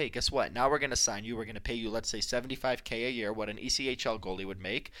them. Well, hey, guess what? Now we're going to sign you. We're going to pay you, let's say, $75K a year, what an ECHL goalie would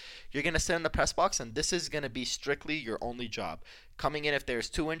make. You're going to sit in the press box, and this is going to be strictly your only job. Coming in if there's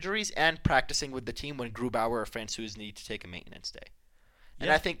 2 injuries and practicing with the team when Grubauer or Francouz need to take a maintenance day. And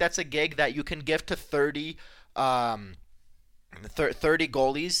I think that's a gig that you can give to 30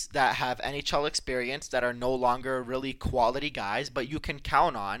 goalies that have NHL experience that are no longer really quality guys, but you can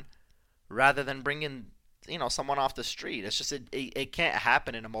count on rather than bringing someone off the street. It's just it can't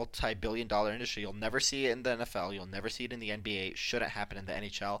happen in a multi-billion-dollar industry. You'll never see it in the NFL. You'll never see it in the NBA. It shouldn't happen in the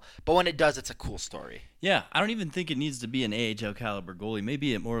NHL. But when it does, it's a cool story. Yeah, I don't even think it needs to be an AHL caliber goalie.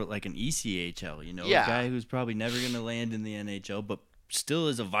 Maybe more like an ECHL. A guy who's probably never going to land in the NHL, but still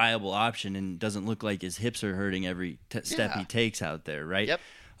is a viable option and doesn't look like his hips are hurting every step he takes out there, right? Yep.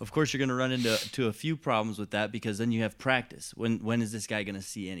 Of course, you're going to run into a few problems with that because then you have practice. When is this guy going to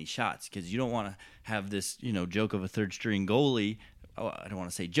see any shots? Because you don't want to have this, joke of a third-string goalie. Oh, I don't want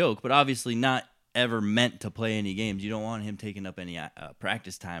to say joke, but obviously not ever meant to play any games. You don't want him taking up any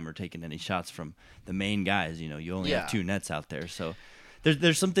practice time or taking any shots from the main guys. You only have 2 nets out there. So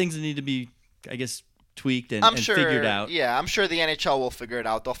there's some things that need to be, I guess, tweaked and figured out. Yeah, I'm sure the NHL will figure it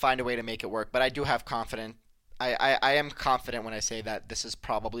out. They'll find a way to make it work. But I do have confidence. I am confident when I say that this is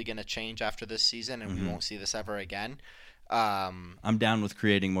probably going to change after this season, and we won't see this ever again. I'm down with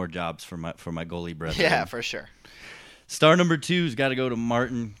creating more jobs for my goalie brethren. Yeah, for sure. Star number 2's got to go to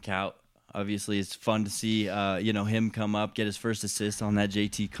Martin Kaut. Obviously, it's fun to see him come up, get his first assist on that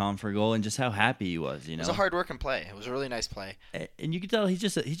JT Compher goal, and just how happy he was. It was a hard working play. It was a really nice play, and you can tell he's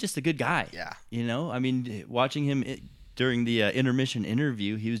just a good guy. Yeah. I mean, watching him during the intermission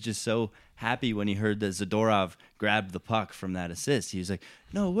interview, he was just so happy when he heard that Zadorov grabbed the puck from that assist. He was like,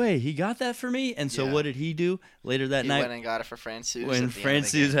 "No way, he got that for me!" And so, what did he do later that night? He went and got it for Francouz. When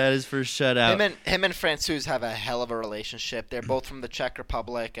Francouz had his first shutout, him and Francouz have a hell of a relationship. They're both from the Czech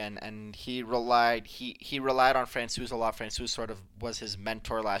Republic, and he relied on Francouz a lot. Francouz sort of was his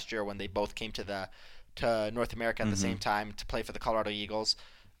mentor last year when they both came to North America at the same time to play for the Colorado Eagles.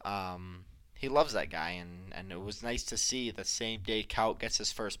 He loves that guy, and it was nice to see the same day Kaut gets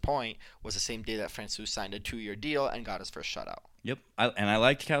his first point was the same day that Francouz signed a 2-year deal and got his first shutout. Yep, I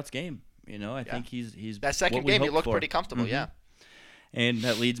liked Kaut's game. I think he's that second game he looked pretty comfortable. Yeah, and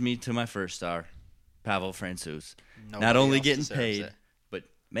that leads me to my first star, Pavel Francouz. Not only getting paid, but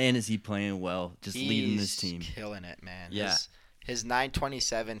man, is he playing well? Just leading this team, killing it, man. Yeah. His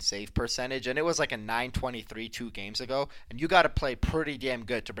 .927 save percentage, and it was like a .923 2 games ago, and you got to play pretty damn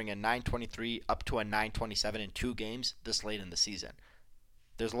good to bring a .923 up to a .927 in 2 games this late in the season.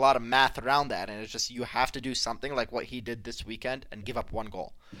 There's a lot of math around that, and it's just you have to do something like what he did this weekend and give up 1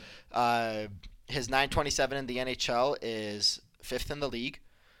 goal. His .927 in the NHL is 5th in the league,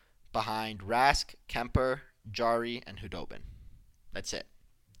 behind Rask, Kemper, Jari, and Hudobin. That's it.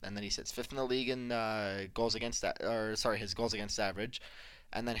 And then he sits 5th in the league in his goals against average.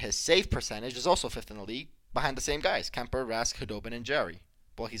 And then his save percentage is also 5th in the league behind the same guys, Kemper, Rask, Hudobin, and Jari.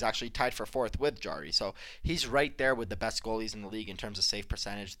 Well, he's actually tied for 4th with Jari. So he's right there with the best goalies in the league in terms of save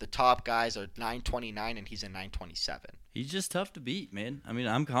percentage. The top guys are .929, and he's at .927. He's just tough to beat, man. I mean,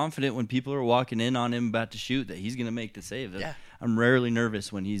 I'm confident when people are walking in on him about to shoot that he's going to make the save. Yeah. I'm rarely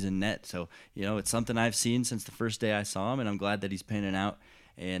nervous when he's in net. So, it's something I've seen since the first day I saw him, and I'm glad that he's panning out.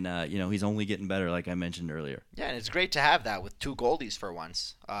 And, he's only getting better, like I mentioned earlier. Yeah, and it's great to have that with 2 goalies for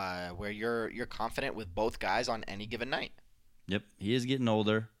once, where you're confident with both guys on any given night. Yep, he is getting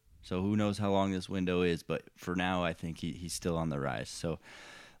older. So who knows how long this window is, but for now, I think he's still on the rise. So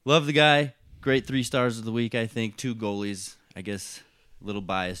love the guy. Great 3 stars of the week, I think. 2 goalies. I guess a little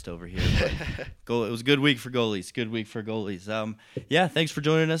biased over here. But it was a good week for goalies. Yeah, thanks for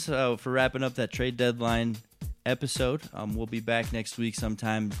joining us for wrapping up that trade deadline episode. We'll be back next week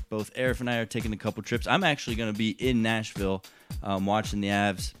sometime. Both Aarif and I are taking a couple trips. I'm actually going to be in Nashville watching the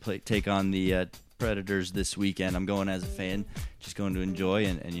Avs take on the Predators this weekend. I'm going as a fan, just going to enjoy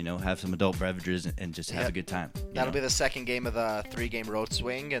and have some adult beverages and just have a good time. That'll be the second game of the 3-game road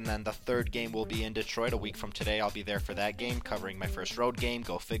swing, and then the third game will be in Detroit a week from today. I'll be there for that game, covering my first road game.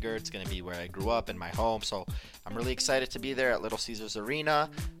 Go figure. It's going to be where I grew up in my home, so I'm really excited to be there at Little Caesars Arena.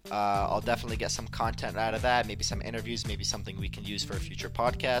 I'll definitely get some content out of that, maybe some interviews, maybe something we can use for a future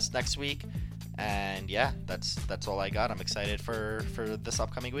podcast next week. And yeah, that's all I got. I'm excited for this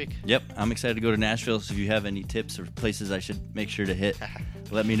upcoming week. Yep, I'm excited to go to Nashville. So if you have any tips or places I should make sure to hit,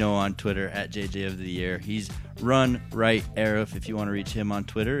 let me know on Twitter at JJ of the Year. He's Run Right Aarif if you want to reach him on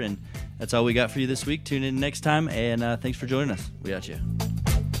Twitter. And that's all we got for you this week. Tune in next time, and thanks for joining us. We got you.